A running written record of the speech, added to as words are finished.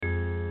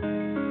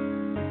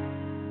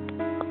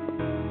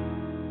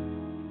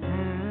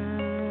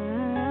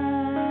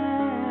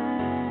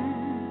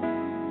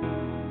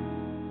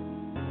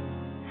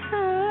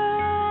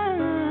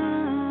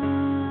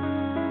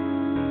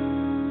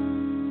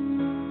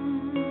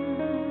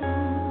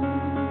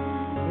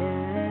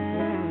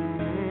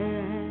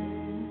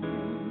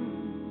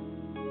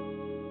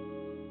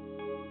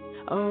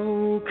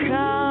Oh,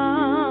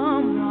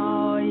 come,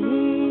 all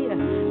ye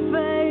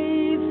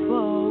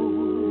faithful,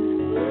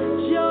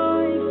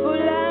 joyful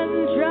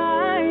and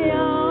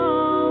triumphant.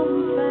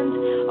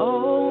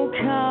 Oh,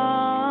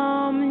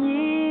 come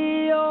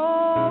ye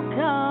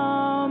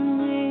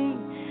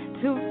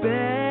to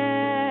Bethlehem.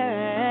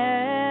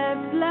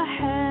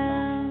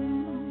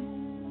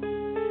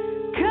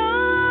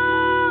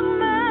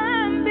 Come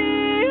and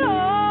behold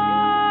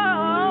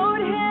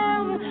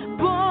him,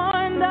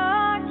 born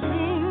the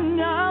King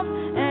of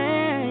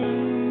angels.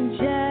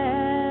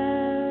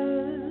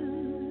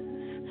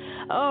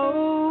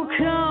 Oh,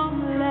 come,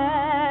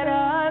 let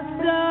us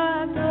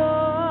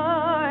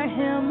adore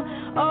him.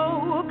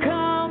 Oh,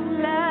 come,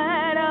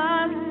 let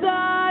us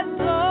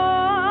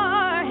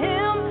adore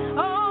him.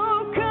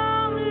 Oh,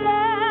 come,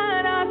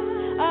 let us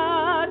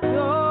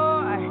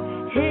adore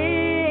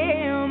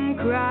him,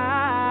 Christ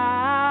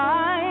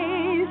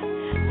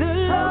the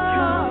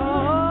Lord.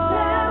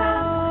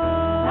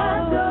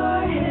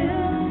 Adore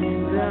him,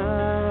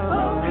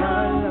 oh,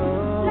 come,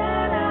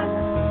 let us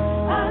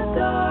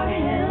adore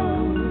him.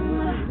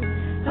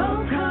 Oh,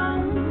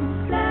 come,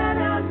 let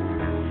us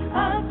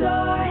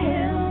adore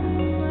him.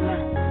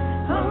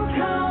 Oh,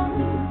 come,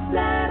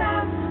 let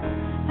us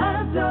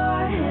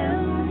adore him.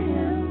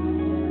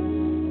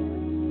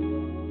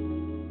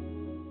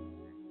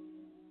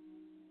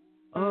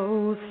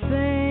 Oh,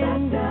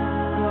 sing,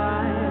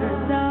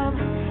 choirs of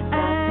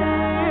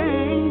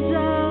angels,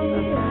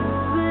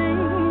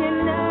 sing in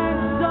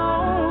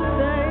exaltation.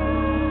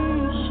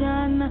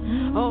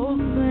 Oh,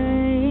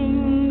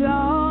 sing,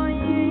 all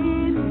ye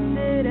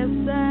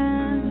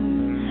citizens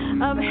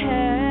of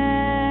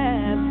heaven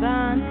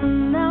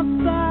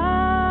above.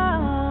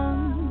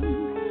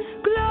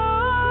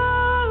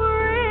 Glory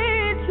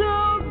to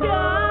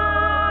God.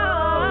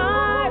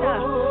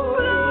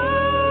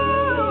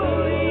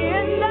 Glory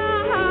in the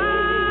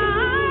highest.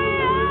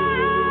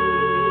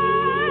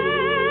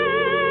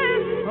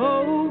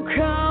 Oh,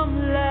 come,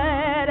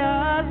 let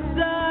us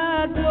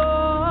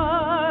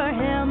adore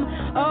him.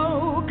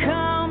 Oh,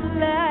 come,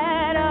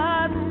 let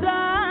us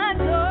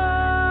adore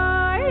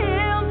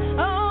him.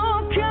 Oh,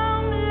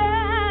 come,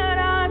 let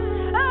us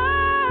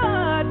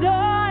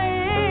adore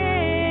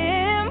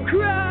him,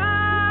 Christ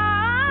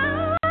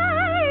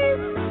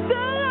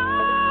the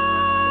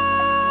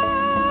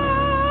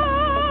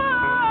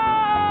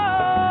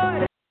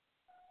Lord.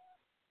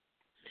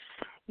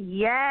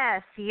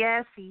 Yes,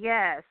 yes,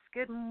 yes.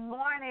 Good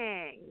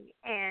morning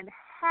and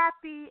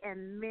happy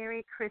and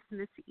Merry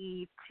Christmas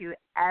Eve to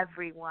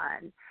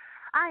everyone.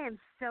 I am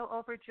so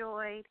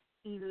overjoyed,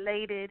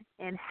 elated,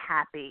 and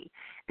happy.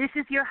 This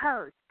is your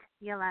host,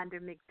 Yulander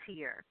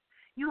McTier.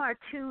 You are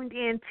tuned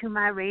in to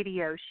my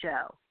radio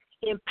show,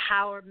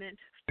 Empowerment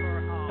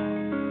for All.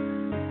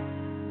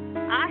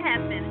 I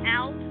have been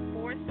out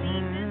for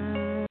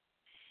seasons,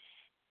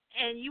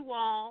 and you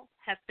all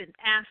have been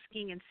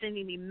asking and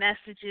sending me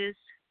messages.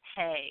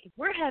 Hey,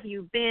 where have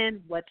you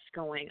been? What's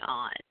going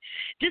on?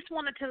 Just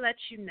wanted to let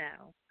you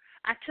know.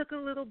 I took a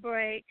little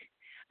break.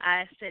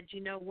 I said,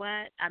 you know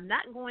what? I'm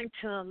not going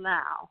to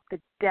allow the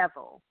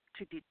devil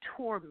to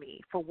detour me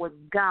for what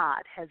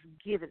God has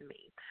given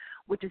me,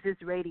 which is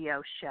this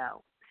radio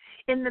show.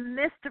 In the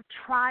midst of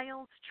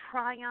trials,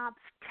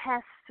 triumphs,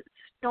 tests,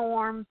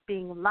 storms,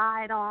 being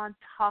lied on,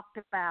 talked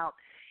about,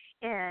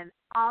 and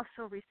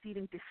also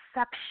receiving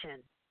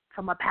deception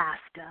from a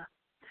pastor,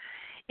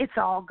 it's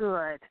all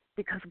good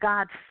because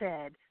God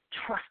said,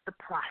 trust the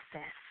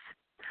process.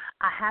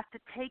 I have to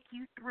take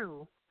you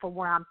through for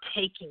where I'm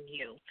taking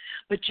you.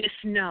 But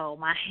just know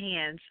my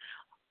hands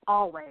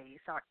always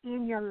are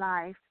in your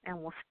life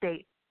and will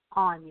stay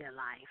on your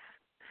life.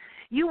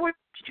 You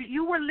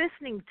were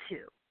listening to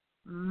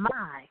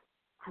my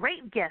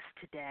great guest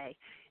today,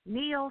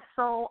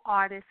 neo-soul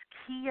artist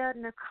Kia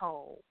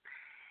Nicole.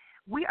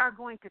 We are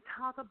going to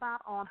talk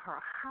about on her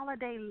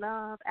Holiday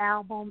Love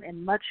album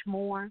and much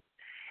more.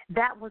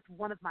 That was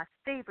one of my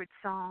favorite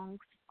songs.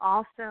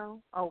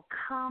 Also, Oh,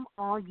 Come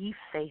All Ye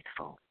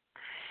Faithful.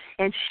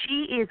 And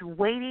she is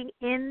waiting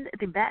in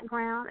the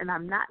background, and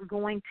I'm not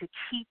going to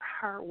keep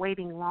her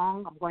waiting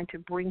long. I'm going to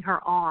bring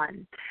her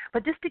on.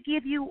 But just to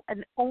give you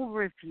an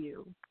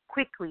overview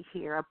quickly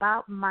here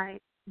about my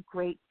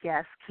great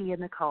guest, Kia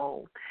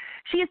Nicole.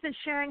 She has been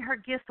sharing her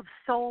gifts of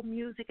soul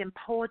music and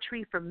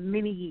poetry for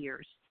many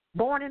years.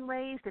 Born and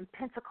raised in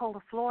Pensacola,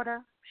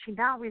 Florida, she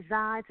now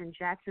resides in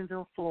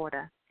Jacksonville,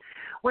 Florida,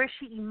 where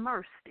she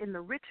immersed in the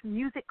rich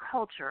music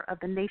culture of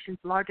the nation's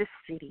largest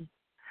city,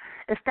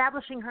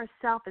 establishing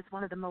herself as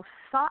one of the most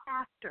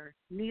sought-after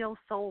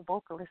neo-soul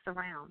vocalists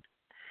around.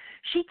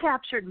 She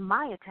captured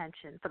my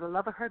attention for the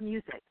love of her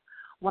music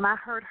when I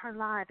heard her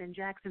live in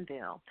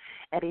Jacksonville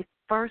at a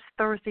First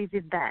Thursday's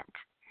event.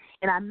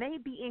 And I may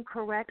be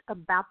incorrect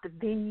about the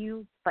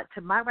venue, but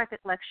to my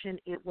recollection,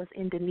 it was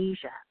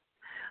Indonesia.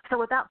 So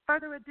without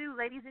further ado,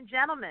 ladies and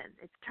gentlemen,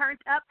 it's turned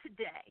up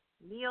today.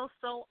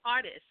 Neo-soul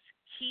artist,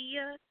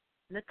 Kia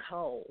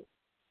Nicole.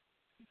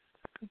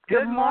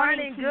 Good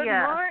morning,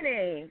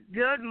 Kia.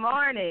 good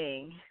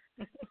morning.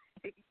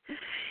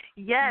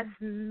 Yes,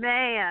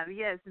 ma'am.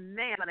 Yes,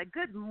 ma'am. And a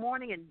good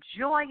morning and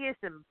joyous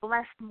and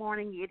blessed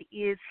morning it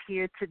is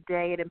here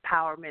today at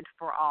Empowerment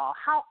for All.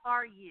 How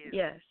are you?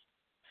 Yes.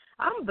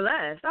 I'm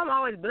blessed. I'm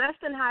always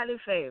blessed and highly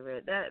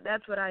favored.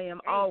 That's what I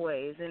am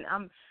always. And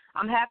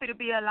I'm happy to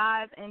be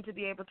alive and to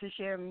be able to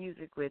share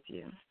music with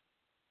you.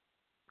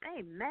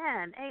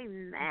 Amen.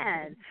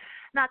 Amen.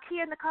 Now,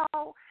 Kia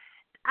Nicole,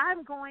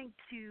 I'm going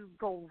to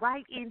go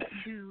right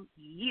into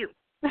you.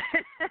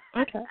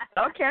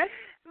 Okay.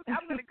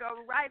 I'm going to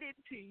go right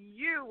into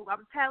you,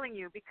 I'm telling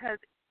you, because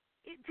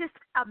it just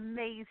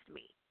amazed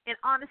me. And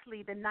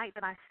honestly, the night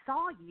that I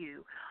saw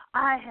you,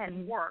 I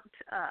had worked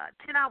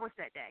 10 hours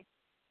that day,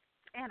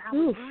 and I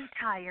was really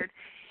tired.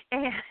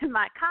 And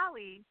my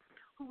colleague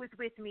who was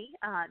with me,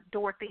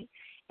 Dorothy,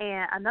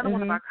 and another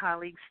one of our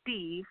colleagues,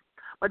 Steve,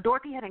 but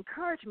Dorothy had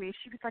encouraged me.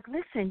 She was like,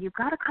 listen, you've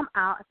got to come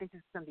out. I think this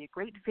is going to be a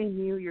great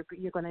venue. You're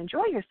going to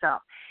enjoy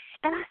yourself.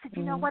 And I said,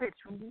 you know what? It's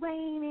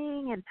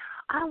raining, and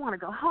I don't want to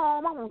go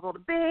home. I want to go to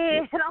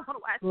bed. I want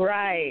to watch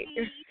TV.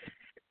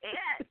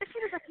 And she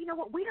was like, you know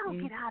what? We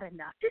don't get out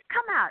enough. Just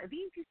come out. If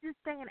you just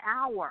stay an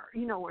hour,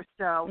 or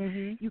so,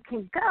 you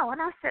can go.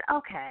 And I said,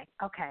 okay,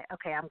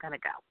 I'm going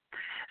to go.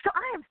 So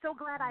I am so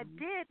glad I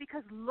did,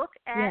 because look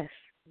at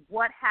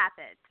what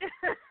happened.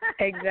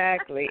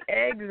 Exactly.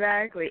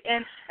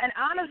 And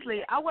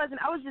honestly, I was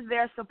just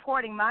there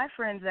supporting my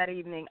friends that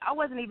evening. I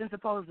wasn't even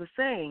supposed to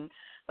sing,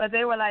 but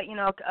they were like,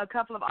 a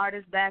couple of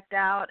artists backed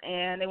out,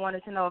 and they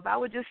wanted to know if I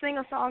would just sing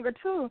a song or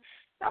two.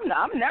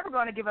 I'm never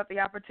going to give up the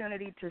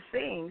opportunity to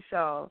sing.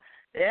 So,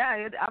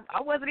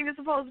 I wasn't even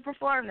supposed to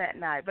perform that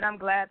night, but I'm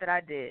glad that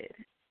I did.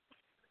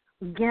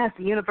 Yes,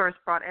 the universe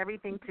brought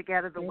everything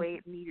together the way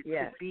it needed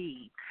to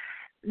be.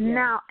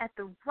 Now, at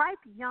the ripe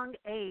young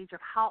age of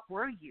how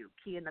were you,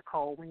 Kia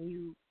Nicole, when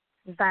you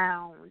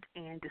found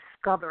and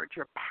discovered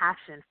your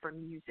passion for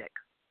music?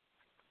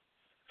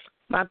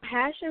 My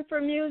passion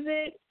for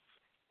music?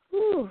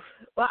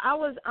 Well, I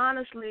was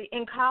honestly,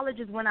 in college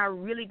is when I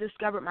really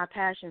discovered my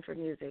passion for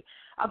music.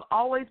 I've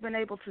always been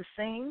able to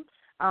sing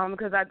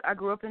because I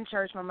grew up in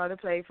church. My mother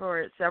played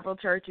for several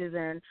churches,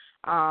 and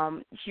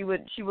she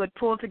would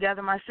pull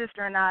together my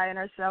sister and I and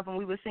herself, and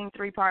we would sing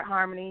 3-part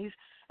harmonies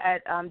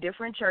at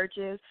different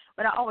churches.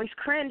 But I always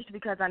cringed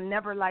because I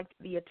never liked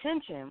the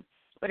attention.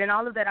 But in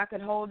all of that, I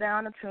could hold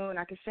down a tune,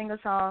 I could sing a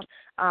song,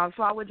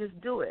 so I would just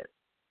do it.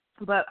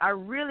 But I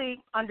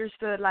really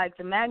understood, like,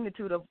 the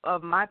magnitude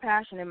of my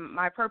passion and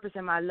my purpose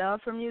and my love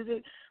for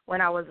music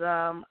when I was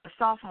a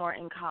sophomore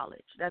in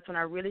college. That's when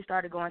I really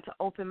started going to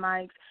open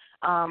mics,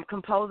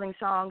 composing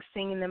songs,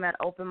 singing them at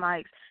open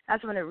mics.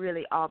 That's when it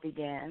really all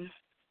began.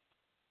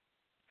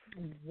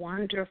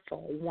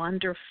 Wonderful.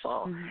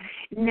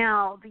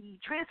 Now, the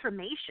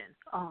transformation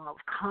of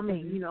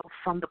coming,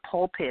 from the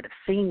pulpit of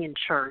singing in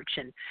church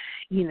and,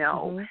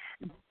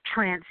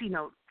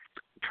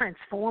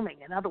 transforming,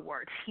 in other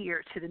words,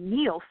 here to the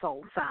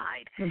neo-soul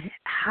side.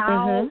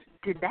 How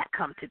did that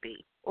come to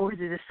be? Or is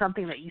it just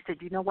something that you said,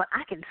 you know what,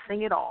 I can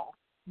sing it all,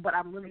 but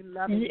I'm really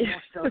loving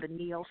more so the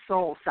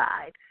neo-soul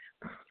side?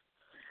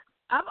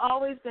 I've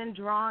always been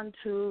drawn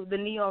to the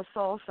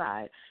neo-soul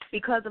side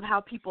because of how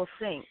people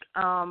think.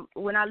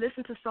 When I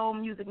listen to soul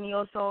music,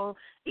 neo-soul,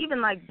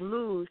 even like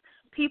blues,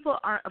 people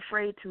aren't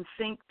afraid to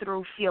think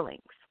through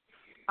feelings.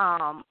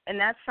 And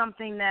that's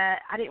something that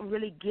I didn't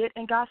really get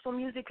in gospel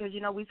music because,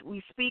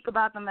 we speak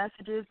about the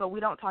messages, but we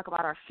don't talk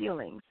about our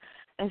feelings.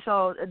 And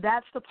so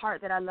that's the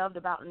part that I loved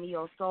about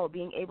neo-soul,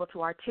 being able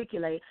to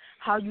articulate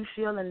how you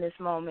feel in this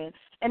moment.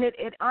 And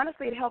it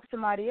honestly, it helps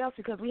somebody else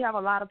because we have a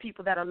lot of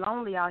people that are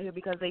lonely out here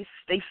because they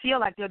feel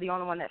like they're the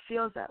only one that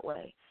feels that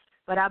way.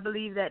 But I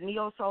believe that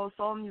neo-soul,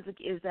 soul music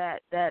is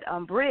that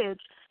bridge,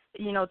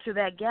 to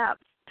that gap,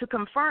 to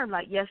confirm,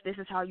 like, yes, this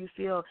is how you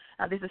feel,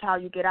 this is how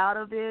you get out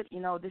of it,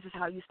 this is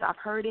how you stop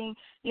hurting,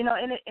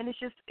 and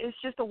it's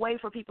just a way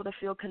for people to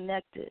feel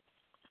connected.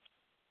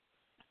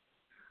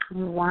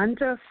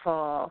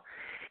 Wonderful.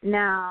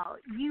 Now,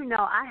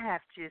 I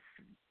have just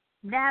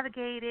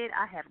navigated,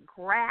 I have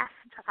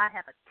grasped, I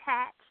have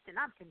attached, and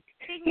I'm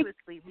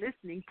continuously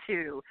listening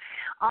to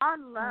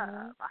On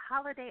Love, a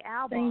holiday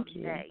album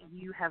that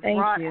you have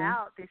brought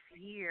out this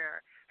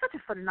year. Such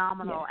a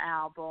phenomenal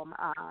album.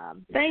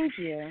 Thank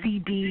you.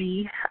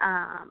 CD.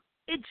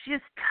 It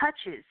just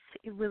touches.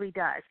 It really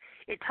does.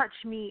 It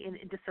touched me in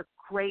just a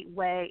great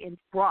way and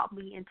brought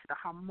me into the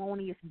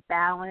harmonious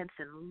balance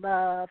and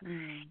love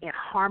and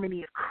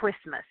harmony of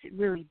Christmas. It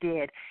really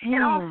did.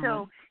 And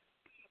also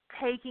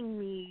taking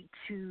me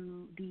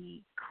to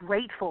the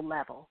grateful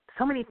level.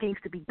 So many things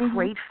to be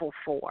grateful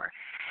for.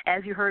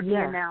 As you heard me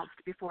announced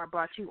before I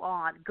brought you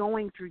on,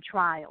 going through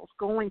trials,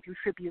 going through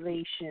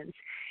tribulations,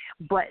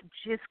 but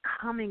just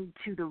coming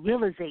to the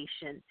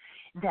realization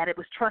that it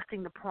was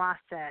trusting the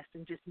process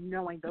and just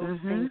knowing those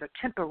things are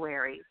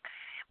temporary,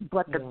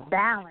 but the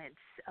balance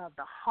of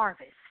the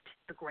harvest,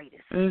 the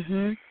greatest.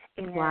 And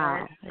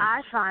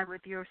I find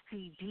with your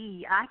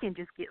CD, I can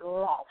just get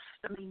lost.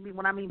 I mean,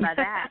 what I mean by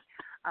that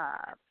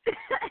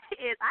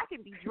is I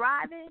can be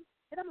driving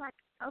and I'm like,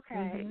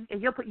 okay.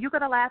 And you're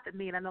going to laugh at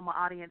me, and I know my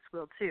audience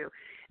will too.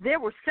 There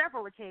were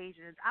several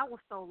occasions I was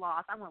so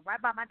lost, I went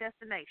right by my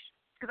destination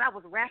because I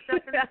was wrapped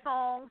up in the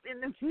songs, in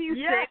the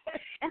music.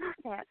 And I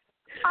said,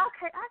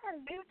 okay, I got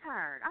a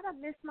U-turn. I done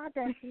missed my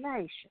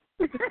destination.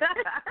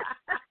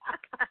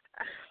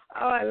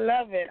 Oh, I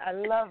love it. I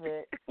love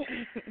it.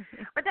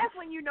 But that's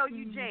when you know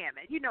you jam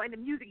it. You know, and the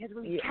music has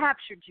really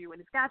captured you, and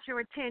it's got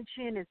your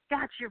attention, it's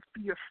got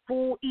your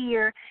full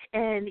ear,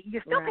 and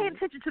you're still paying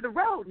attention to the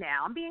road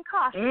now. I'm being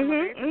cautious. I'm a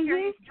very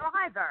serious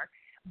driver,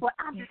 but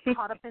I'm just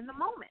caught up in the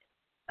moment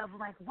of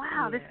like,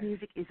 wow, this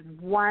music is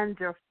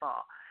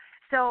wonderful.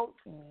 So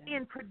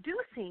in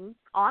producing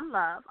On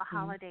Love, a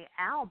holiday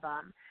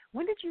album,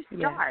 when did you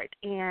start,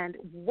 and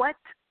what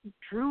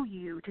drew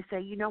you to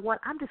say, you know what,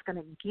 I'm just going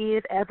to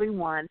give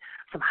everyone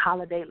some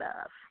holiday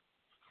love?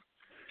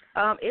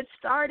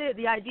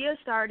 The idea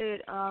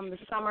started the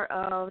summer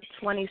of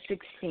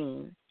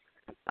 2016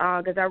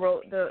 because I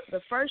wrote,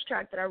 the first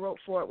track that I wrote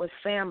for it was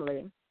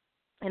Family.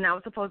 And that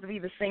was supposed to be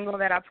the single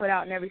that I put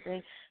out and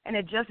everything. And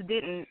it just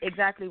didn't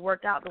exactly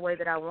work out the way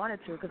that I wanted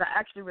to, because I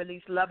actually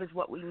released Love Is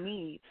What We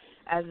Need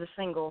as the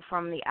single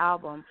from the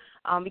album,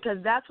 because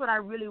that's what I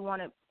really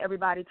wanted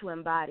everybody to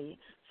embody.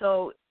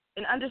 So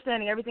in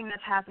understanding everything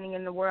that's happening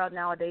in the world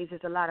nowadays,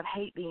 there's a lot of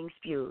hate being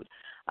spewed.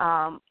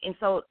 And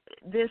so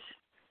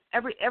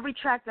every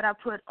track that I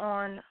put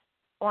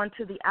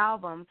onto the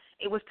album,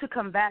 it was to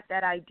combat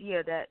that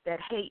idea that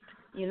hate,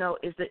 you know,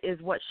 is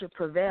what should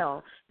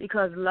prevail,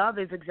 because love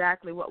is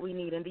exactly what we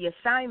need, and the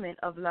assignment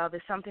of love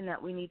is something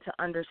that we need to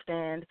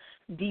understand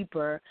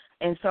deeper.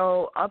 And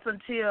so up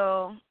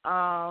until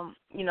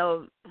you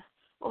know,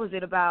 what was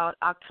it, about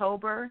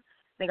October?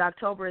 I think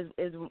October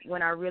is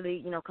when I really,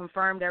 you know,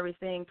 confirmed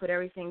everything, put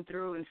everything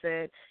through, and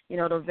said, you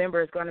know,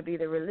 November is going to be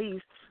the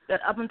release. But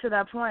up until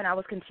that point, I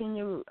was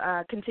continue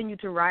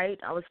to write.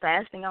 I was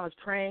fasting. I was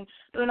praying,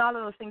 doing all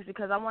of those things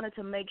because I wanted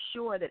to make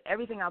sure that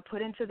everything I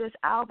put into this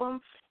album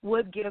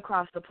would get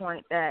across the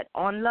point that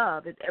on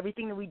love,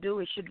 everything that we do,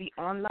 it should be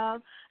on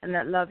love, and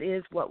that love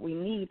is what we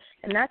need.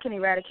 And that can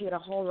eradicate a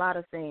whole lot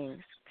of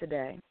things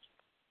today.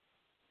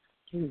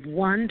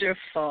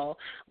 Wonderful.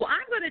 Well,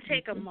 I'm going to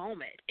take a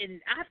moment, and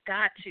I've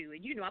got to,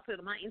 and you know, I put it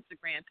on my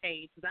Instagram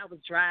page because I was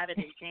driving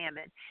and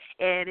jamming.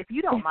 And if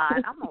you don't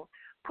mind, I'm going to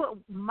put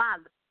my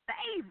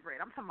favorite.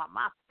 I'm talking about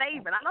my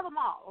favorite. I love them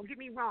all. Don't get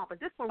me wrong,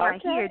 but this one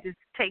right here just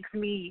takes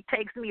me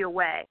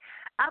away.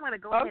 I'm going to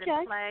go ahead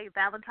and play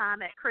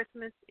Valentine at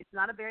Christmas. It's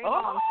not a very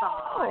long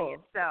song,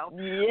 audience. So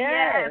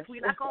yes,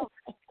 we're not going.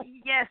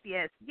 Yes,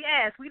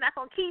 we're not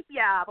going to keep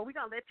y'all, but we're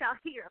going to let y'all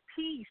hear a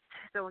piece.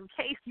 So in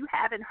case you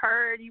haven't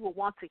heard, you will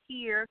want to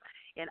hear.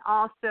 And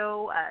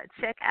also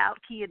check out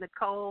Kia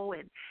Nicole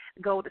and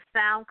go to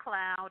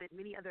SoundCloud and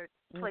many other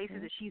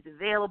places that she's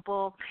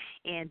available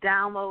and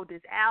download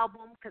this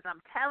album, because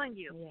I'm telling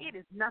you, it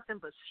is nothing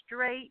but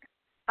straight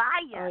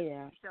fire. Oh,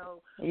 yeah.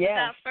 So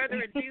without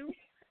further ado,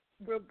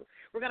 we're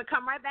going to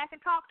come right back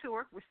and talk to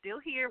her. We're still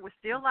here. We're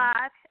still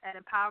live at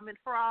Empowerment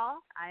for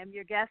All. I am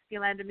your guest,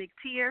 Yulander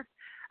McTier.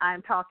 I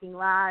am talking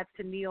live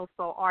to neo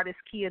soul artist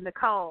Kia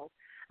Nicole.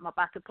 I'm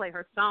about to play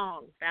her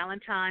song,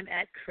 Valentine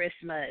at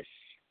Christmas.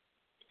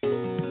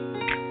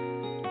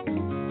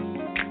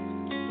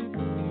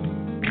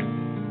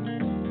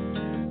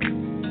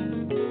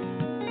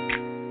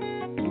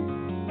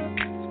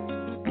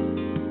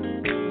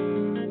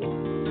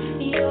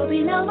 You'll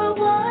be number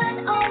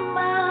one on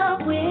my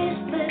wish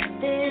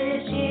list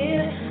this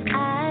year.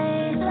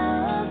 I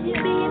love you,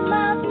 be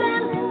my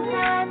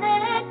Valentine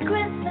at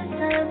Christmas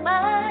time,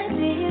 my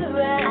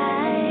dear.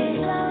 I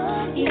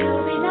love you.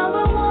 You'll be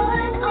number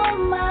one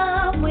on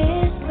my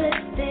wish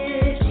list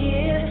this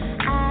year.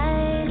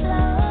 I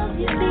love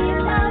you, be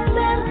my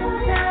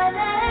Valentine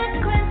at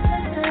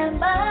Christmas time,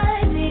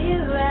 my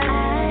dear.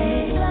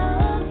 I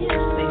love you.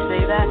 They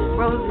say that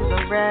roses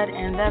are red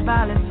and that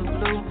violets are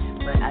blue,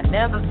 but I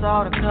never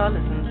saw the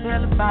colors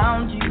until I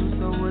found you.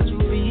 So would you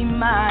be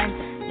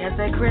mine? Yes,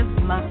 at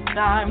Christmas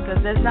time, 'cause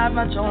there's not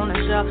much on the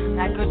shelf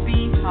that could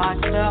be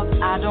heartfelt.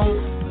 I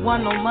don't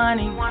want no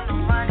money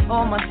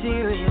or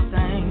material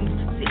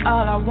things. See,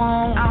 all I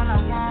want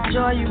is the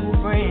joy you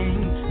will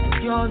bring.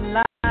 If your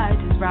light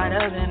is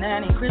brighter than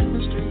any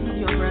Christmas tree,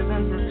 your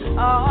presence is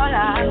all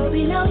I need. You'll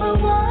be number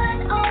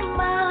one on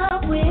my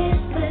wish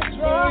list this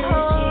year.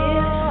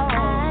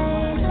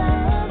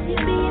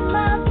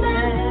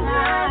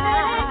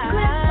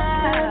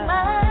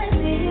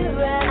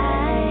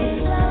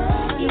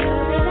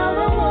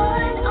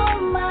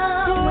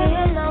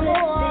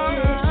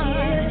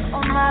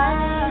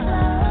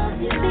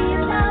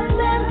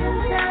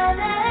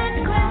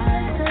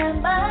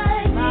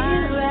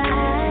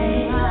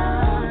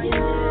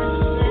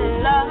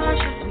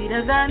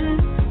 Some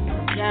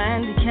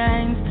candy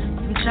canes,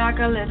 some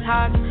chocolate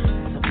hearts,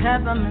 some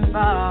peppermint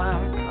bark.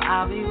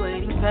 I'll be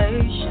waiting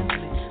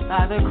patiently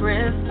by the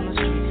Christmas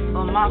tree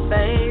for my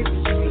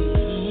favorite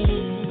tree.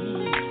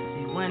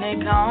 See, when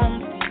it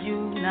comes to you,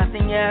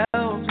 nothing else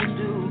will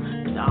do.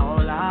 'Cause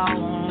all I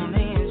want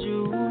is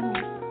you.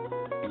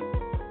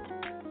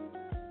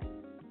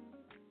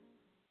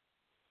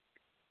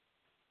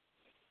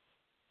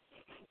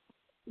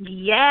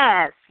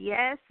 Yes.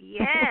 Turned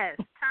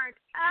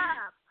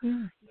up.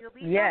 You'll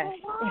be Yes.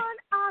 number one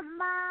on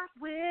my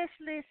wish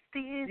list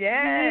this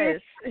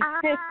Yes.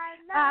 year.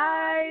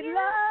 I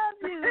love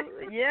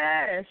you.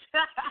 Yes.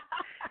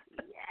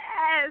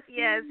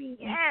 Yes.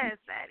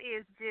 That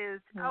is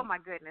just, oh my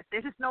goodness.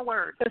 There's just no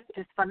words.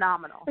 Just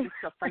phenomenal.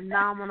 It's a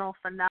phenomenal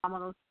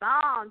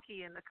song,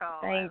 Kia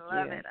Nicole. Thank I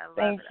love you. it. I love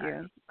Thank it.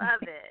 you. I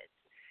love it.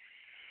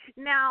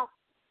 Now,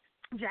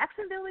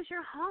 Jacksonville is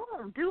your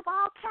home.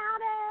 Duval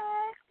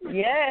County.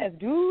 Yes,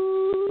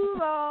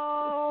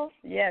 Duval.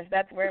 Yes,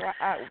 that's where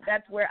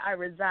I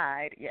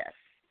reside. Yes.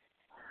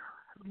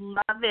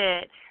 Love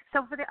it.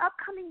 So for the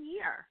upcoming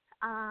year,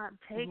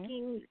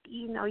 taking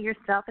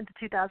yourself into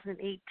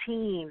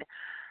 2018,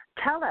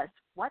 tell us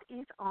what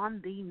is on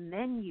the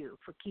menu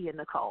for Kia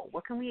Nicole.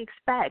 What can we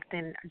expect,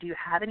 and do you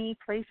have any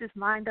places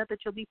lined up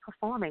that you'll be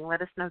performing?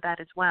 Let us know that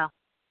as well.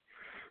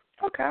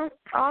 Okay,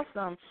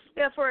 awesome.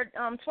 Yeah, for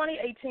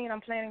 2018,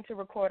 I'm planning to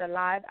record a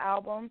live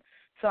album.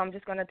 So I'm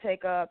just going to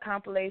take a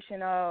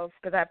compilation of,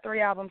 because I have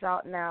 3 albums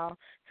out now,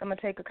 so I'm going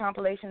to take a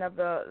compilation of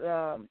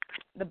the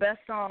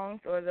best songs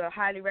or the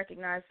highly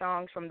recognized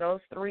songs from those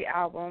 3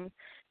 albums,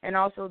 and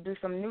also do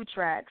some new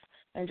tracks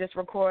and just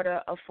record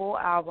a full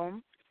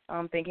album.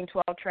 I'm thinking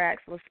 12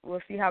 tracks.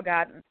 We'll see how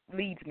God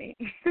leads me.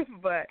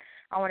 But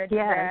I want to do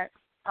that.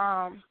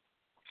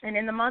 And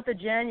in the month of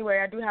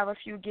January, I do have a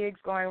few gigs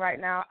going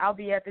right now. I'll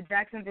be at the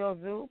Jacksonville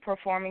Zoo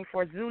performing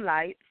for Zoo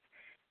Lights.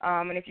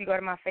 And if you go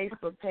to my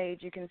Facebook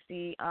page, you can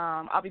see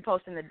I'll be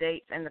posting the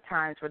dates and the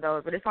times for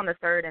those. But it's on the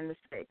 3rd and the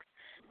 6th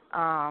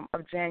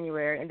of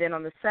January. And then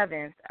on the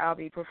 7th, I'll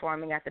be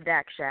performing at the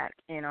Dak Shack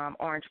in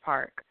Orange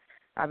Park.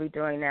 I'll be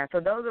doing that. So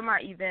those are my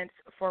events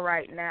for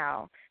right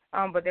now.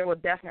 But there will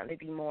definitely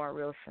be more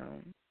real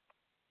soon.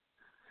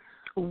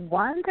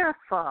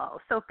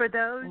 Wonderful. So for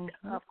those,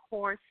 of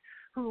course,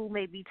 who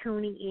may be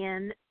tuning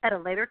in at a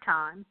later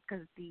time,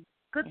 because the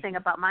good thing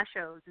about my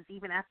shows is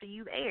even after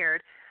you've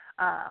aired,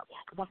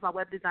 once my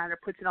web designer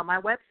puts it on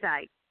my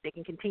website, they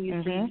can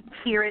continuously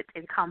hear it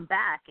and come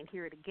back and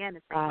hear it again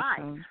if they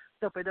like.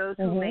 So for those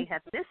who may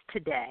have missed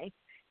today,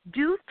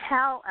 do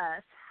tell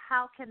us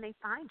how can they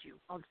find you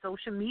on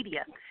social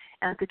media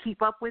to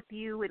keep up with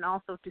you and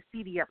also to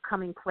see the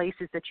upcoming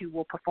places that you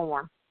will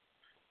perform.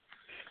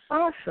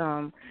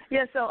 Awesome.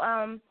 Yeah, so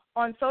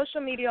on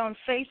social media, on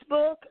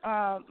Facebook,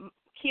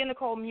 Kia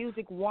Nicole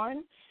Music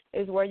 1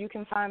 is where you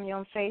can find me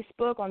on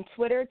Facebook. On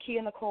Twitter,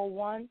 Kia Nicole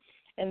 1.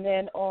 And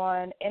then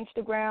on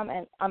Instagram,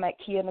 and I'm at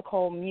Kia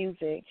Nicole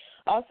Music.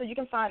 Also, you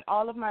can find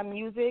all of my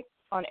music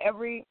on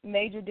every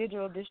major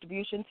digital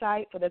distribution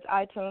site. So that's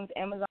iTunes,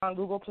 Amazon,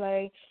 Google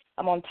Play.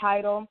 I'm on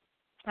Tidal.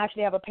 I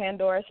actually have a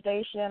Pandora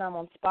station. I'm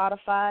on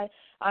Spotify.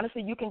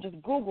 Honestly, you can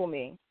just Google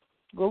me.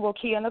 Google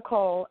Kia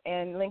Nicole,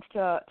 and links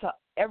to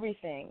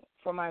everything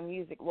for my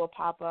music will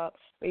pop up.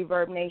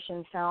 Reverb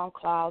Nation,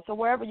 SoundCloud. So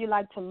wherever you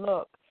like to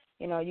look,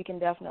 you can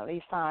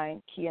definitely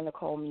find Kia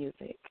Nicole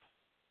Music.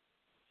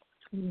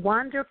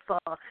 Wonderful.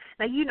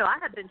 Now, I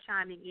have been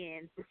chiming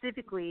in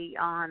specifically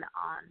on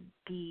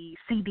the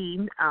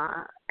CD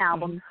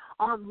album,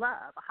 On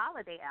Love, a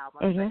holiday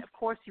album. But, of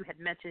course, you had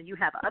mentioned you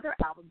have other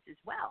albums as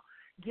well.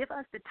 Give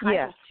us the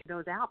titles to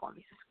those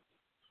albums.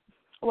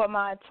 Well,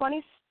 my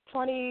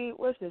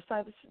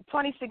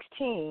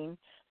 2016,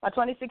 my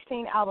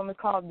 2016 album is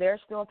called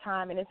There's Still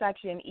Time, and it's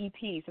actually an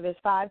EP. So there's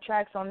 5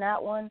 tracks on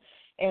that one.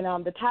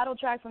 And the title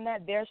track from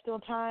that, There's Still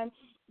Time,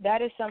 that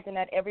is something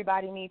that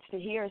everybody needs to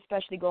hear,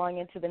 especially going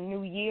into the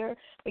new year.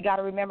 We got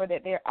to remember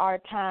that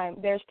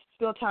there's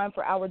still time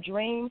for our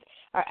dreams,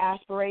 our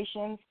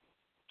aspirations.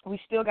 We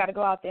still got to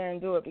go out there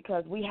and do it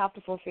because we have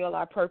to fulfill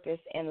our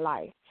purpose in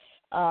life.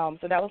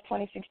 So that was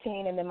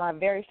 2016. And then my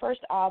very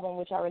first album,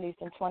 which I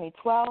released in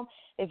 2012,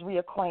 is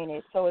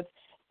Reacquainted. So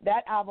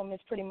that album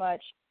is pretty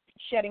much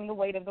shedding the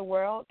weight of the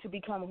world to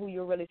become who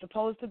you're really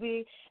supposed to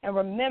be and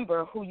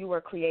remember who you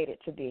were created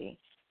to be.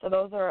 So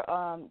those are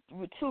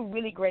 2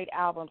 really great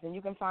albums, and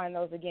you can find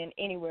those, again,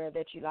 anywhere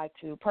that you like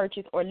to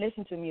purchase or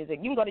listen to music.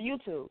 You can go to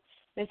YouTube,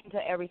 listen to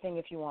everything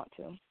if you want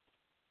to.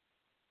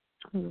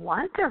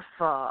 Wonderful,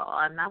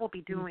 and I will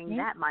be doing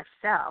that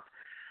myself.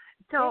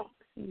 So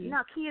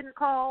now, Kia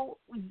Nicole,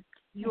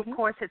 you, of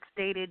course, had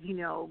stated,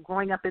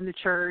 growing up in the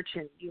church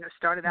and,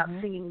 started out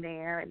singing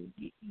there and,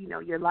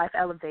 your life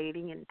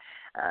elevating and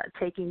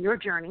taking your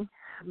journey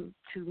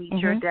to meet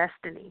your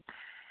destiny.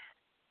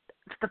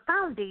 It's the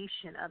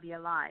foundation of your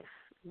life.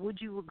 Would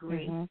you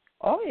agree?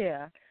 Oh,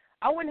 yeah.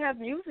 I wouldn't have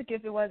music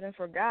if it wasn't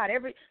for God.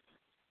 Every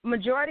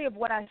majority of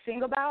what I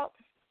sing about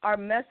are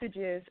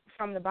messages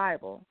from the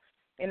Bible.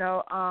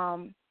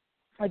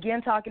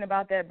 Again, talking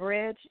about that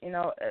bridge,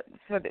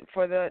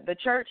 for the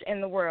church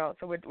and the world.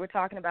 So we're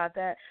talking about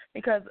that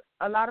because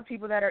a lot of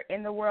people that are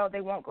in the world,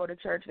 they won't go to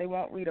church. They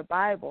won't read a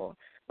Bible.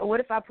 But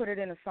what if I put it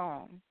in a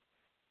song?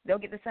 They'll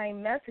get the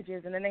same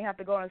messages, and then they have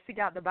to go and seek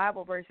out the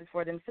Bible verses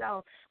for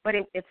themselves, but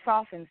it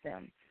softens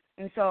them.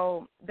 And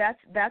so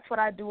that's what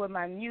I do with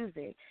my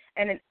music.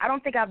 And I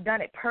don't think I've done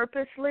it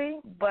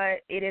purposely,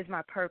 but it is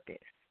my purpose.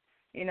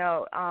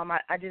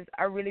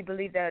 I really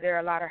believe that there are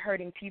a lot of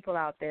hurting people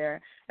out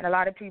there, and a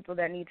lot of people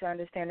that need to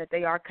understand that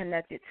they are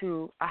connected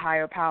to a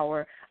higher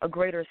power, a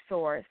greater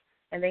source,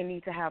 and they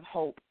need to have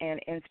hope and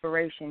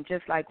inspiration,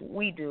 just like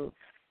we do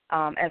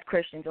as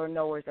Christians or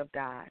knowers of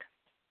God.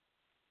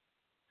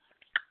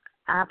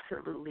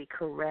 Absolutely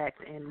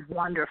correct and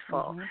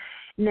wonderful.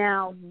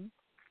 Now,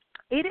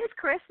 it is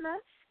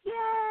Christmas.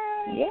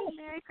 Yay! Yes.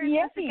 Merry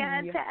Christmas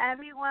again to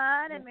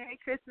everyone, and Merry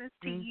Christmas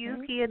to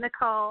you, Kia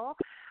Nicole.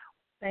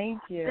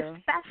 Thank you. The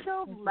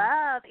special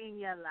love in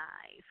your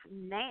life.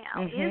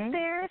 Now, is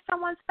there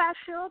someone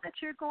special that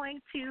you're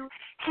going to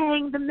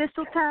hang the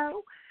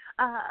mistletoe?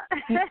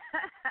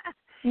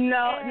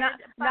 No,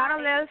 not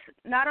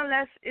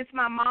unless it's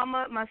my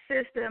mama, my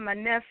sister, and my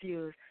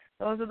nephews.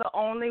 Those are the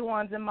only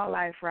ones in my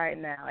life right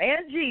now.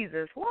 And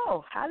Jesus.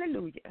 Whoa,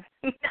 hallelujah.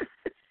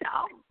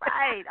 All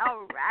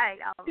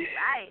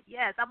right.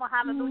 Yes, I'm going to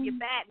hallelujah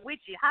back with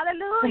you.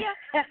 Hallelujah.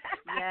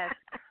 Yes,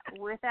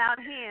 without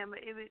him,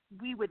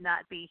 we would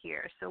not be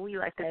here. So we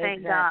like to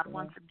thank God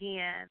once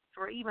again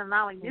for even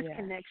allowing this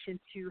connection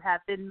to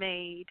have been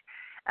made.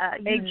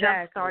 You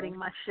just starting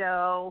my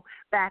show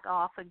back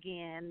off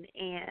again.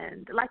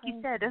 And like you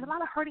said, there's a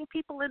lot of hurting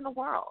people in the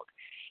world.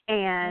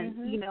 And,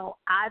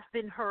 I've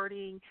been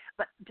hurting,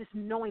 but just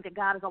knowing that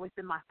God has always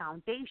been my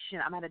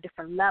foundation, I'm at a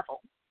different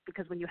level.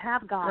 Because when you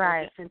have God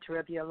at the center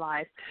of your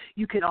life,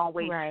 you can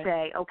always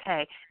say,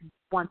 okay,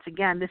 once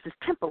again, this is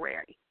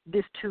temporary.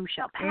 This too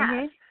shall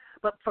pass.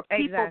 But for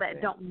people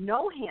that don't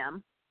know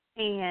him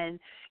and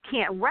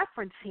can't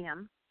reference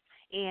him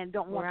and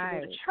don't want to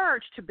go to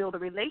church to build a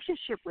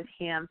relationship with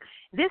him,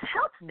 this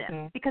helps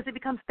them because it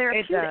becomes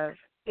therapeutic.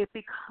 It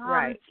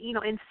becomes,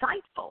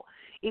 insightful.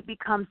 It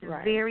becomes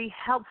very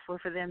helpful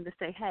for them to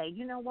say, hey,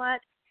 you know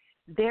what?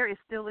 There is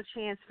still a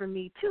chance for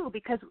me too,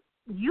 because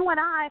you and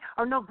I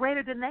are no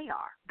greater than they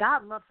are.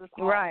 God loves us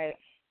all. Right.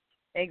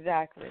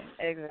 Exactly.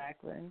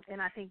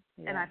 And I think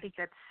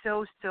that's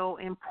so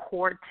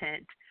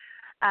important.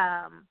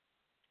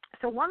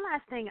 So one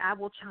last thing I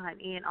will chime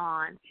in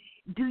on.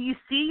 Do you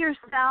see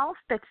yourself,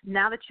 that's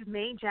now that you've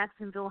made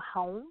Jacksonville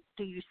home,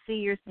 do you see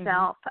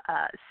yourself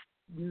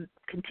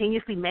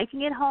continuously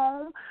making it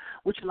home?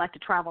 Would you like to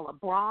travel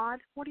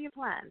abroad? What are your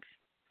plans?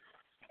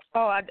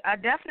 Oh, I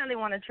definitely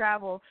want to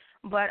travel,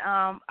 but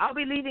I'll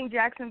be leaving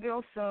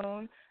Jacksonville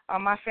soon.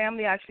 My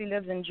family actually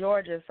lives in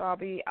Georgia, so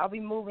I'll be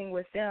moving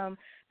with them,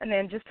 and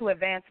then just to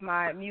advance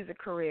my music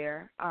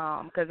career,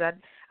 because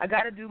I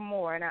got to do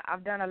more, and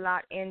I've done a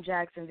lot in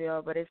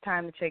Jacksonville, but it's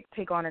time to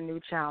take on a new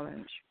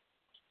challenge.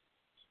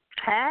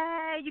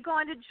 Hey, you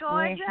going to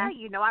Georgia?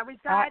 I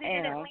resided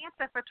in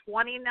Atlanta for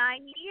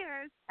 29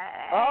 years.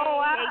 Hey, oh,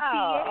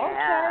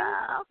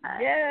 wow.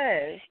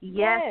 Okay.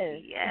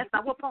 Yes.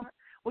 Now, what part?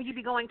 Will you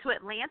be going to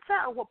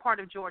Atlanta, or what part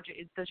of Georgia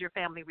does your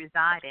family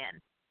reside in?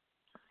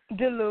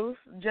 Duluth,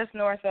 just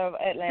north of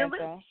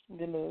Atlanta.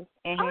 Duluth.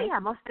 Oh, yeah,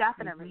 most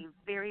definitely.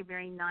 Very,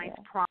 very nice,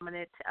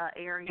 prominent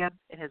area.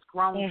 It has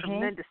grown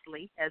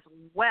tremendously as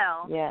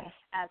well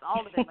as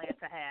all of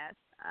Atlanta has.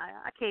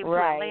 I came to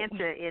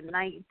Atlanta in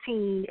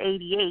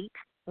 1988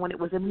 when it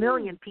was 1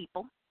 million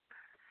people.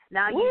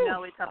 Now you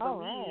know it's, I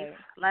believe,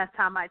 last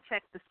time I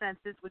checked the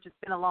census, which has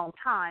been a long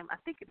time, I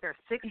think there are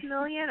 6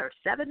 million or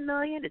 7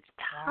 million. It's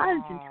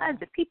tons and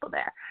tons of people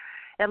there.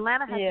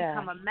 Atlanta has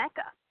become a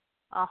mecca,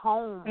 a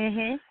home,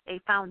 a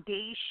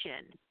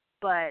foundation.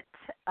 But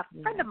a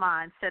friend of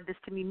mine said this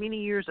to me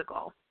many years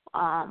ago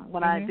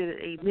when I did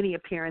a mini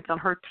appearance on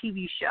her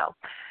TV show.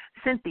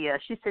 Cynthia,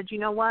 she said, you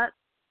know what?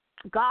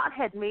 God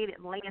had made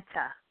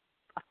Atlanta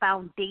a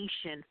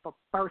foundation for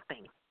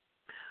birthing,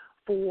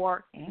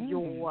 for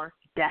your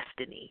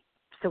destiny.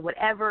 So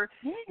whatever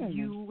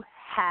you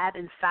have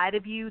inside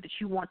of you that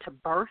you want to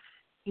birth,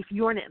 if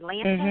you're in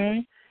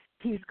Atlanta,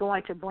 he's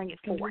going to bring it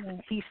forth.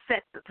 He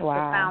set the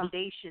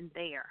foundation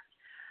there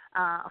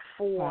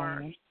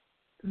for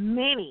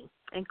many,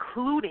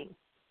 including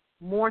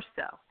more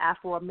so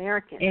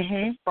Afro-Americans,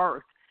 to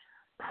birth,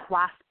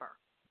 prosper,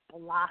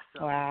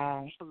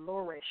 blossom,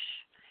 flourish,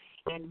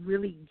 and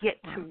really get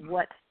to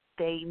what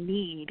they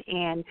need.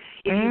 And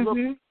if you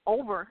look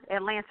over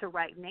Atlanta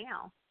right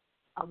now,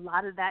 a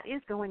lot of that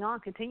is going on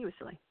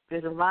continuously.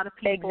 There's a lot of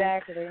people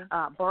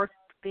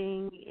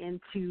birthing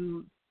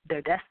into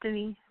their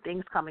destiny,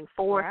 things coming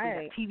forth.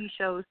 There's TV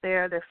shows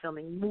there. They're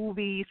filming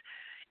movies.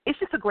 It's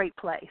just a great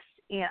place.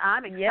 And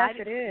I'm excited. Yes,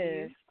 it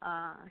is.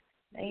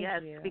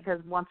 Thank you. Because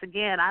once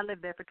again, I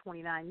lived there for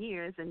 29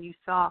 years, and you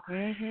saw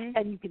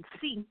and you can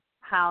see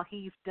how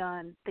he's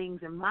done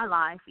things in my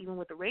life, even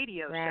with the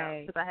radio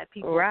show. Because I had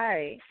people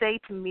say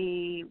to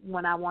me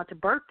when I want to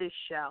birth this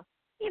show,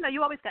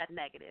 you always got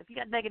negative. You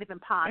got negative and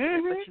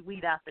positive, but you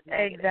weed out the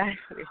negative.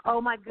 Exactly.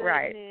 Oh, my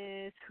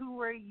goodness. Who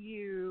are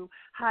you?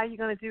 How are you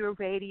going to do a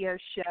radio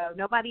show?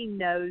 Nobody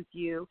knows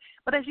you.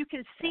 But as you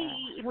can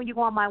see, when you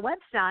go on my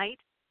website,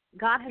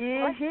 God has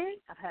blessed me.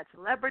 I've had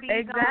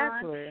celebrities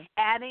on,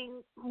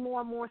 adding more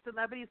and more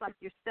celebrities like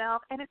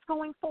yourself, and it's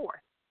going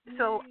forth.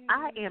 So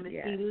I am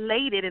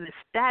elated and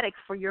ecstatic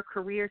for your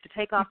career to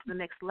take off to the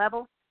next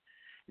level.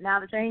 Now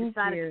that you've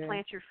decided to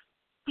plant your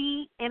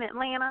be in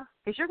Atlanta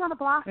because you're going to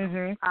blossom.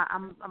 Mm-hmm.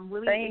 I'm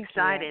really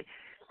excited.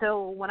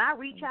 So when I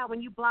reach out,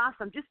 when you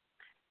blossom, just,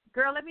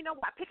 girl, let me know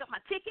where I pick up my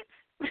tickets.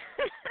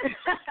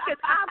 Because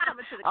I'm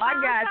coming to the concert.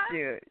 I got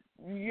you.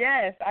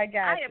 Yes, I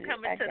got you. I am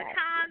coming to the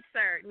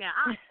concert. Now,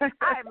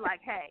 I'm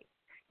like, hey,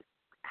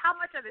 how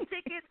much are the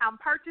tickets? I'm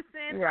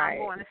purchasing. Right.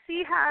 I'm going to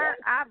see her.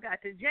 I've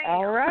got to jam.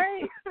 All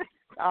right.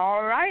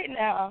 All right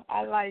now.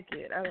 I like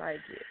it.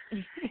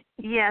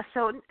 Yeah,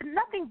 so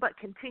nothing but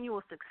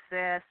continual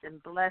success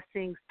and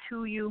blessings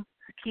to you,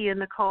 Kia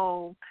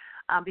Nicole.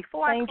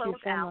 Before I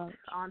close out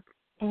on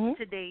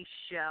today's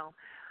show,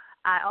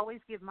 I always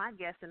give my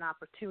guests an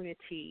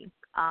opportunity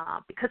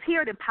because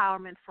here at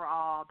Empowerment for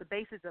All, the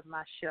basis of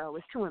my show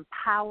is to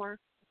empower,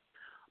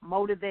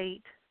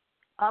 motivate,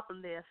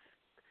 uplift,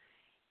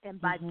 and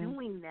by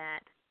doing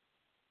that,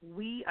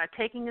 we are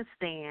taking a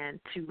stand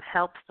to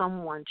help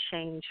someone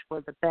change for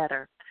the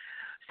better.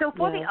 So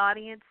for the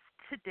audience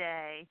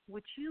today,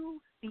 would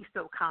you be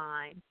so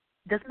kind?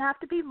 Doesn't have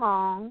to be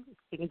long.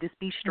 It can just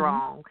be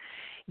strong.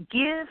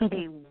 Give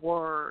a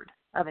word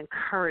of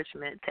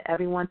encouragement to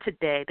everyone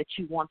today that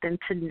you want them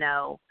to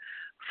know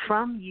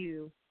from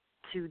you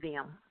to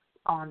them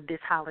on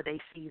this holiday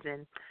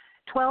season,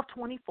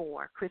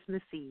 12/24,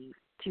 Christmas Eve,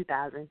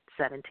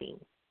 2017.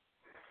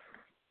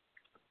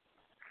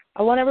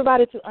 I want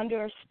everybody to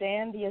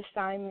understand the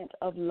assignment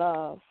of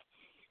love.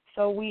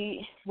 So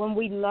when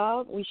we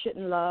love, we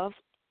shouldn't love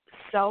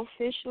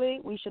selfishly.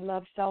 We should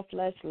love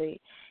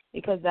selflessly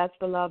because that's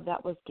the love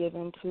that was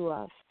given to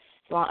us.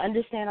 So I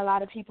understand a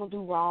lot of people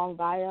do wrong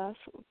by us,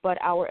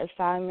 but our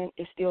assignment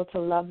is still to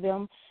love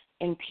them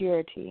in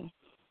purity.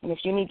 And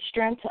if you need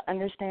strength to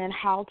understand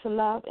how to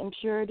love in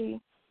purity,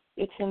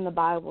 it's in the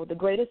Bible. The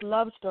greatest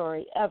love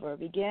story ever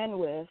began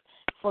with,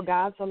 for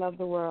God so loved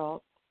the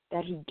world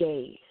that he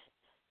gave.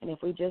 And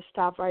if we just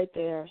stop right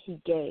there, he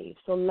gave.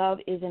 So love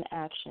is an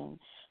action.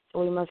 So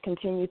we must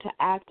continue to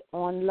act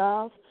on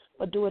love,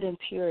 but do it in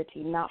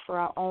purity, not for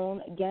our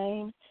own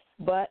gain,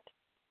 but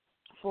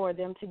for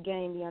them to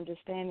gain the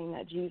understanding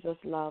that Jesus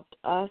loved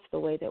us the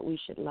way that we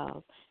should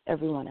love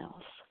everyone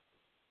else.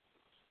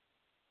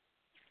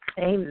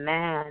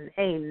 Amen.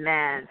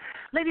 Amen.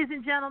 Ladies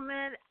and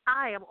gentlemen,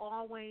 I am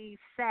always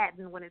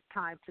saddened when it's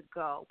time to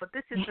go, but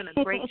this has been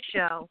a great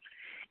show,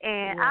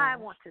 and I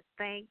want to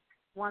thank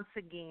once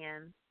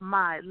again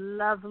my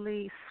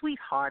lovely,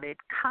 sweethearted,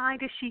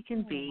 kind as she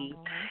can be,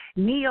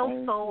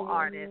 neo-soul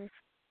artist,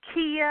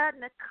 Kia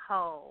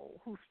Nicole,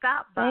 who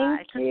stopped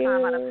by, took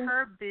time out of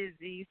her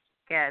busy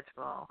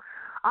schedule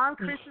on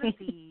Christmas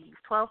Eve,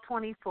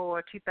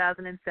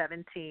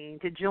 12/24/2017,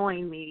 to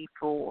join me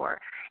for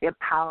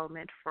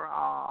Empowerment for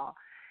All.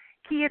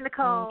 Kia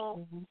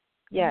Nicole,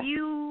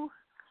 you,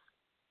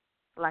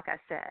 like I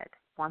said,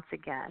 once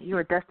again, you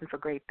are destined for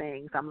great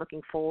things. I'm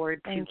looking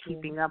forward to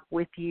keeping up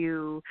with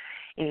you,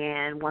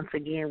 and once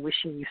again,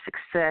 wishing you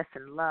success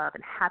and love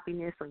and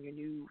happiness on your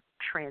new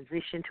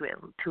transition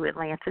to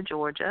Atlanta,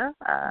 Georgia,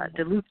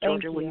 Duluth,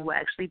 Georgia, where you will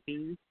actually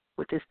be,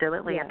 which is still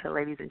Atlanta,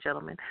 ladies and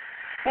gentlemen.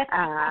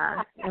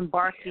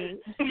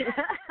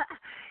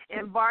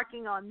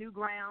 Embarking on new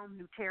ground,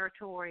 new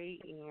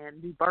territory,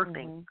 and new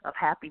birthing of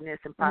happiness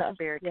and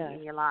prosperity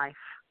in your life.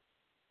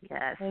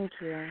 Yes. Thank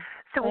you.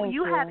 So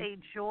you have a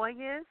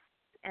joyous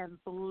and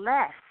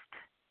blessed,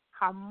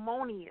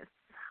 harmonious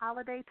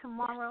holiday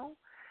tomorrow.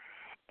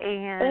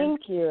 And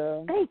thank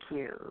you. Thank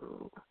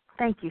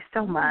you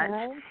so much.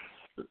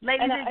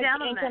 Ladies and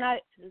gentlemen.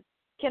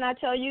 Can I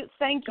tell you,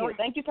 thank you.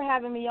 Thank you for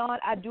having me on.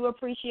 I do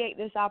appreciate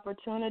this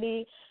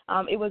opportunity.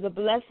 It was a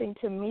blessing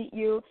to meet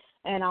you,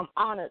 and I'm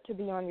honored to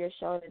be on your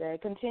show today.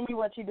 Continue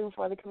what you do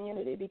for the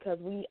community because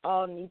we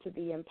all need to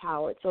be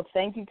empowered. So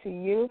thank you to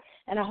you,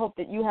 and I hope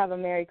that you have a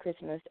Merry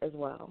Christmas as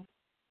well.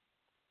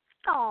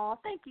 Oh,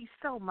 thank you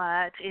so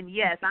much. And,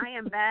 yes, I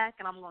am back,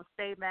 and I'm going to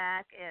stay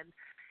back and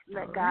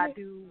let God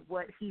do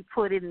what he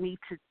put in me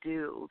to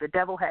do. The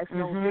devil has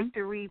no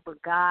victory,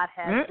 but God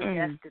has the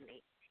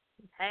destiny.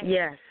 Hey.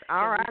 Yes.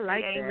 All right. I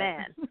like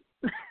amen.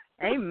 that.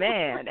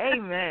 Amen.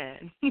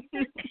 Amen.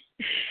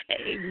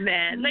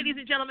 Amen. Ladies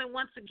and gentlemen,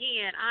 once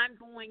again, I'm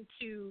going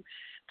to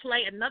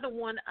play another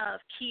one of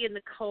Kia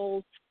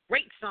Nicole's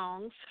great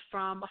songs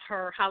from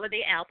her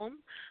holiday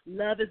album,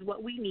 Love is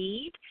What We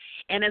Need.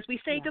 And as we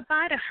say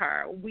goodbye to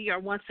her, we are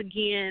once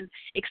again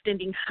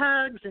extending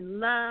hugs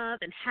and love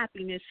and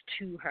happiness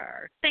to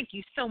her. Thank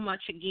you so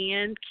much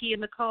again, Kia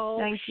Nicole.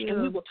 Thank you.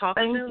 And we will talk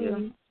soon.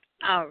 You.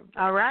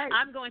 All right.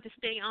 I'm going to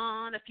stay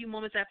on a few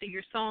moments after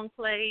your song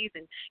plays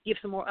and give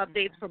some more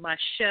updates for my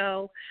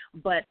show.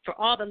 But for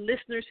all the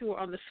listeners who are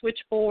on the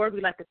switchboard,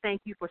 we'd like to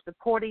thank you for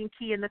supporting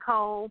Kia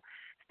Nicole.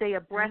 Stay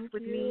abreast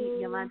with me,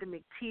 Yulander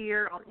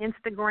McTier, on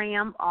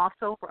Instagram,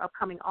 also for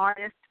upcoming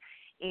artists.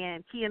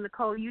 And Kia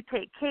Nicole, you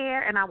take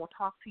care, and I will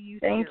talk to you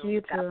soon. Thank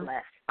you, too. God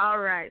bless. All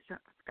right.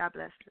 God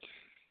bless you.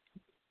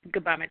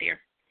 Goodbye, my dear.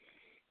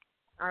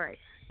 All right.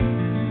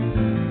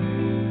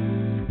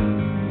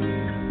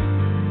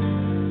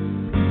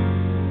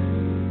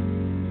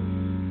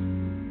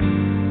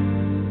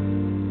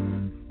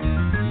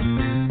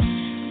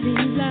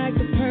 Seems like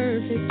the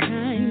perfect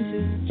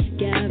time to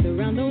gather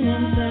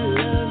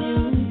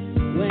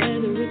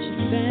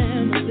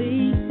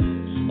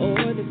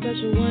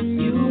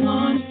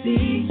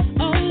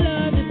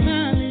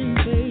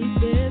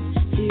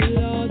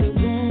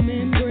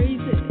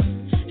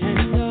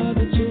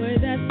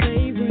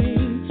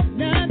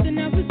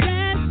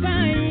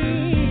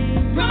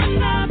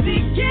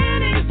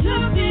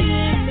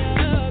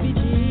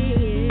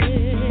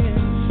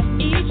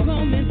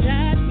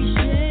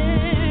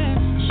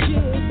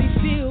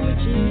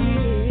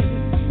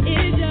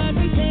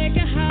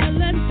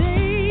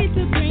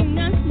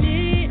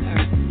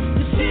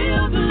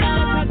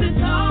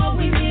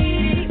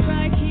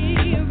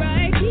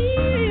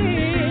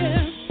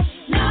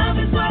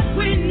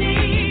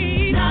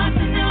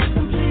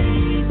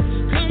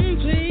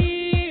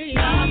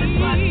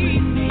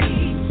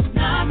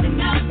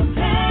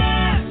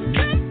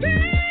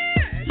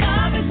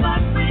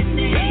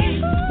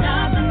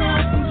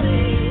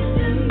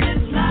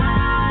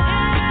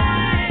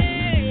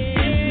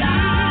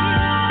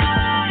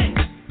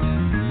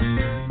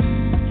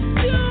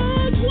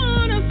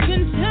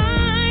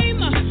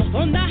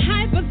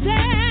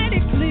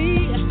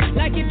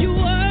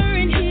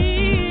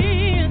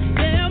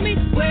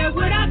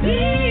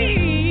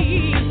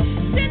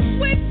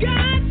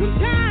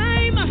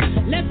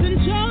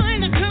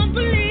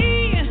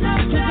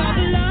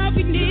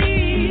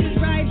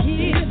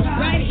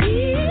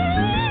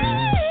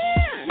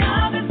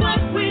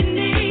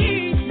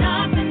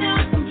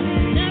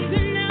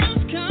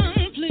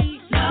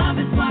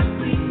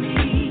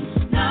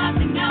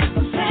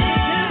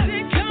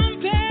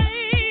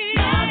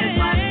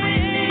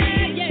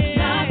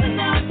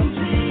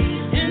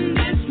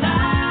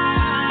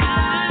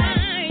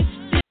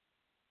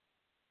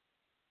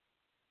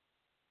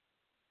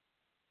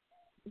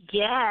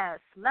Yes,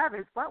 love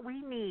is what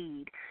we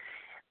need.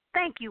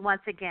 Thank you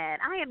once again.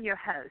 I am your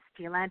host,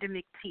 Yulander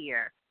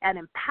McTier, at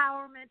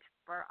Empowerment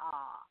for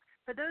All.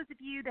 For those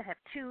of you that have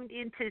tuned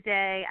in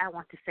today, I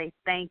want to say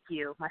thank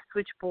you. My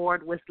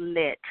switchboard was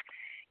lit.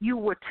 You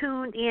were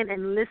tuned in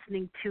and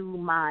listening to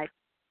my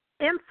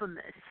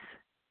infamous,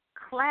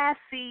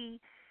 classy,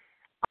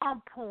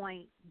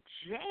 on-point,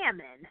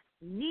 jamming,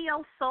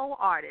 neo-soul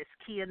artist,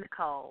 Kia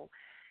Nicole.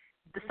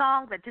 The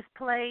song that just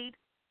played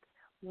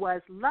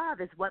was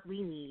Love is What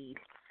We Need.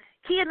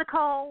 Kia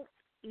Nicole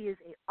is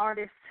an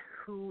artist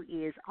who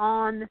is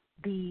on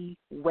the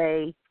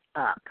way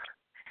up.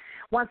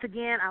 Once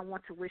again, I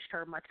want to wish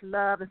her much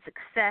love and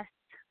success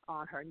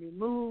on her new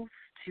move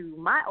to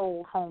my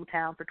old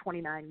hometown for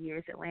 29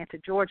 years, Atlanta,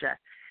 Georgia.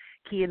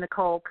 Kia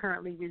Nicole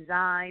currently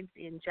resides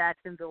in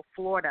Jacksonville,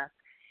 Florida,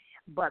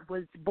 but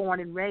was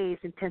born and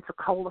raised in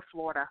Pensacola,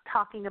 Florida,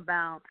 talking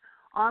about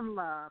On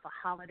Love, a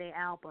holiday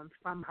album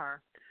from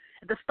her.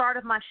 At the start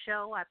of my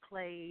show, I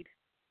played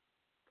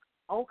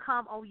O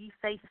Come, O Ye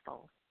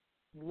Faithful,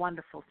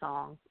 wonderful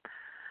song.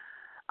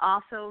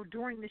 Also,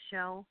 during the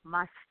show,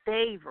 my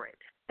favorite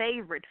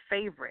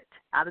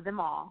out of them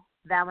all,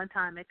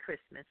 Valentine at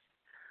Christmas.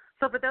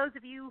 So for those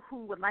of you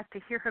who would like to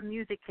hear her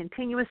music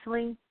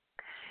continuously,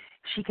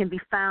 she can be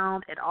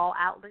found at all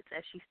outlets,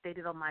 as she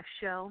stated on my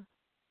show.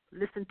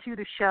 Listen to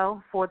the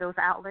show for those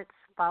outlets.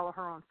 Follow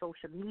her on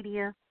social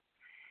media.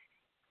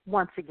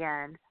 Once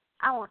again,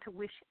 I want to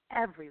wish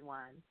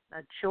everyone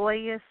a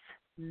joyous,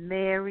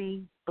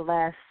 merry,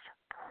 blessed,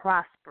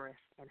 prosperous,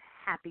 and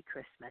happy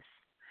Christmas.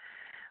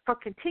 For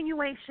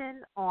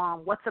continuation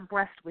on What's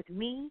Abreast with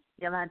me,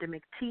 Yulander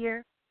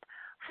McTier,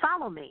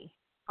 follow me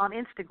on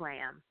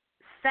Instagram,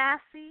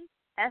 Sassy,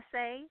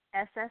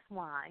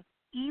 S-A-S-S-Y,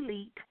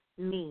 Elite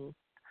Me.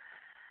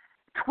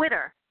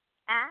 Twitter,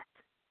 at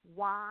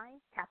Y,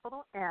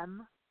 capital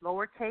M,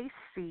 lowercase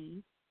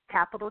c,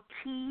 capital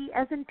T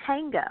as in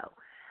Tango,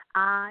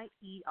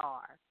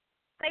 I-E-R.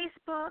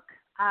 Facebook,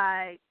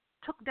 I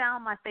took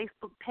down my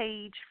Facebook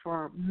page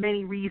for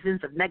many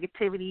reasons of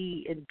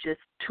negativity and just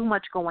too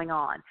much going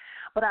on.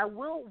 But I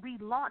will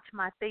relaunch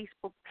my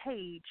Facebook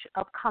page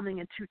upcoming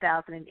in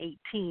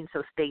 2018,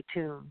 so stay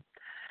tuned.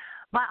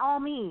 By all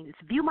means,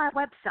 view my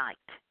website.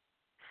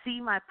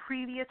 See my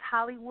previous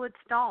Hollywood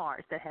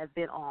stars that have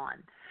been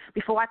on.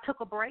 Before I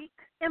took a break,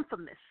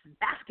 infamous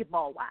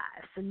basketball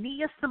wife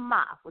Sania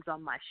Sama was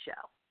on my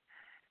show.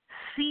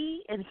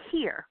 See and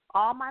hear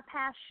all my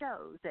past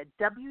shows at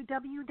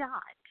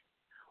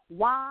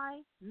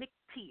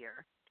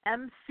www.ymctier,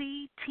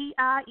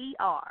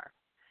 M-C-T-I-E-R,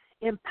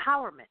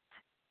 empowerment,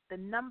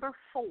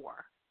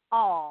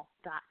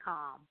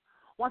 4all.com.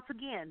 Once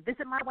again,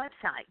 visit my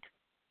website,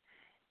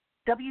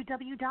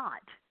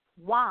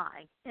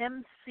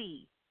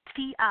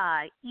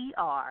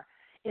 www.ymctier,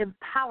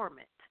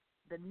 empowerment,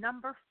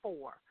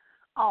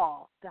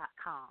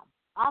 4all.com.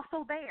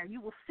 Also there, you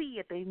will see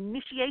at the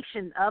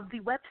initiation of the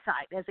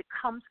website as it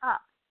comes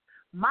up,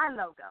 my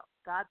logo,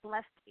 God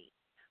blessed me,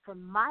 for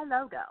my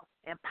logo,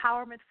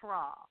 Empowerment for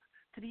All,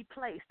 to be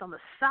placed on the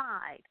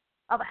side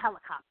of a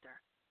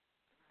helicopter.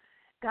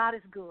 God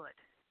is good.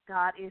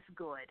 God is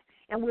good.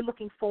 And we're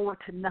looking forward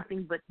to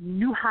nothing but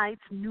new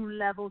heights, new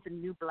levels,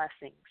 and new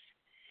blessings.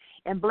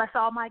 And bless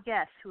all my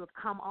guests who have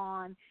come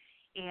on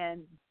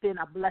and been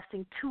a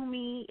blessing to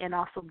me and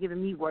also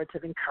given me words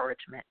of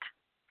encouragement.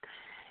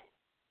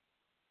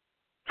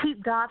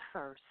 Keep God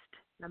first,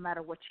 no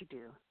matter what you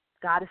do.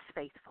 God is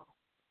faithful.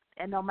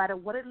 And no matter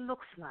what it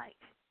looks like,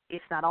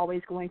 it's not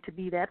always going to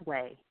be that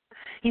way.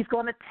 He's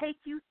going to take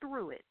you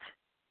through it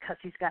because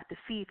he's got to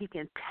see if he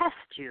can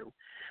test you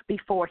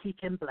before he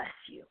can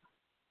bless you.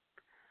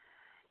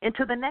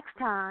 Until the next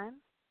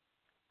time,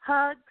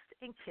 hugs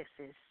and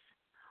kisses.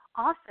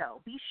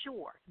 Also, be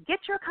sure,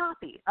 get your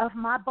copy of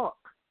my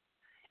book.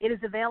 It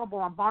is available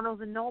on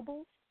Barnes &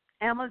 Noble,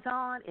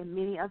 Amazon, and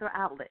many other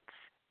outlets.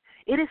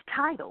 It is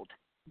titled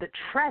The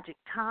Tragic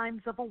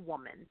Times of a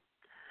Woman,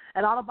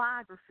 an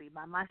autobiography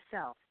by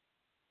myself,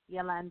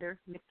 Yulander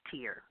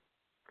McTier.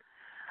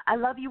 I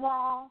love you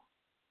all.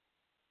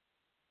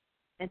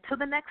 Until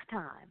the next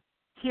time,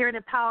 here in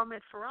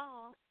Empowerment for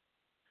All,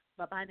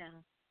 bye-bye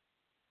now.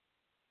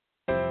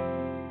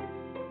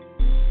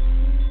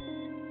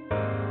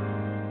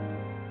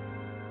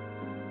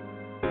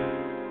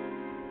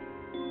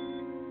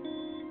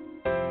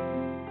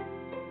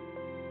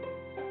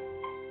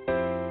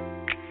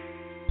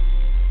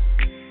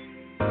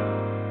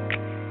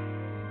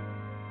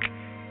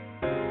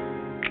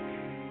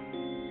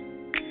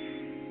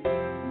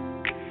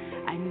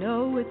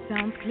 It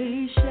sounds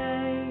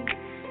cliche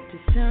to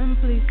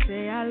simply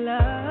say I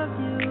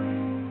love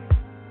you.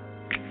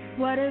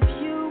 What if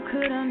you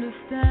could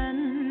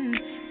understand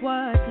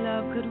what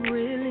love could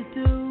really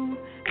do?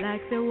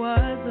 Like there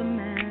was a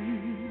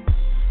man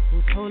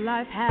whose whole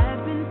life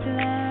had been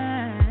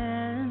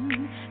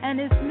planned, and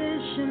his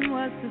mission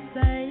was to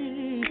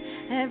save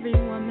every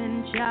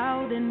woman,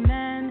 child, and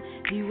man.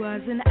 He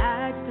was an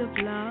act of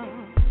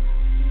love.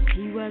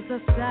 He was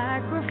a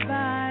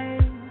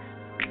sacrifice,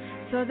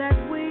 so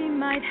that we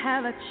might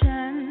have a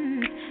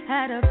chance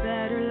had a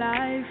better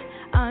life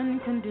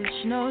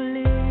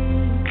unconditionally.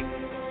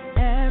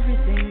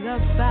 Everything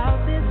about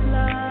this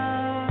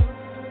love,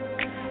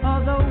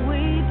 although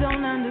we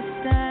don't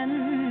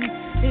understand,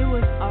 it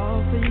was all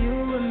for you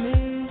and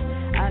me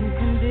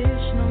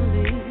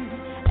unconditionally.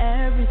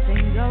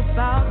 Everything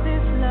about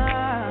this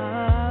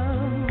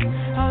love,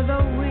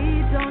 although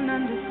we don't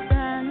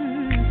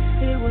understand,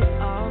 it was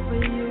all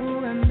for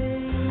you and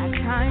me. At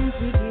times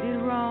we get it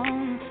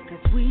wrong,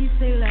 'cause we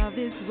say love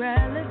is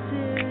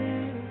relative.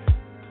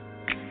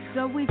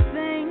 So we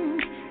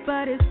think,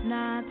 but it's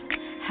not.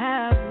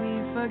 Have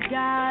we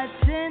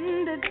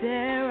forgotten that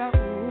there are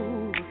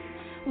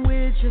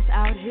we're just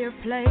out here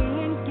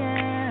playing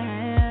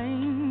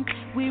games.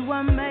 We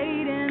were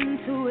made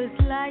into his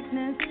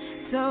likeness,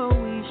 so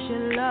we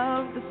should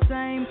love the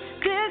same.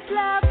 This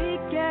love he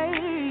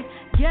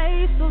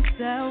gave so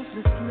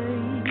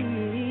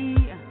selflessly.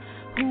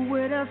 Who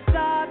would have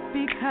thought,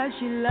 because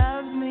you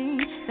love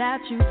me,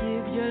 that you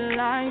give your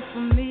life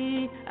for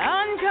me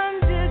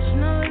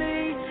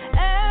unconditionally?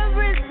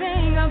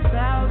 Everything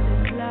about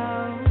this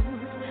love,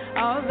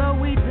 although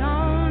we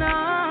don't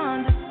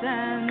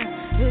understand,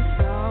 it's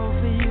all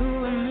for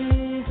you and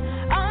me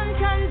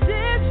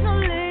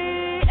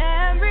unconditionally.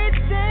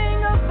 Everything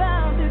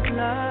about this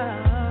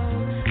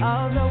love,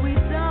 although we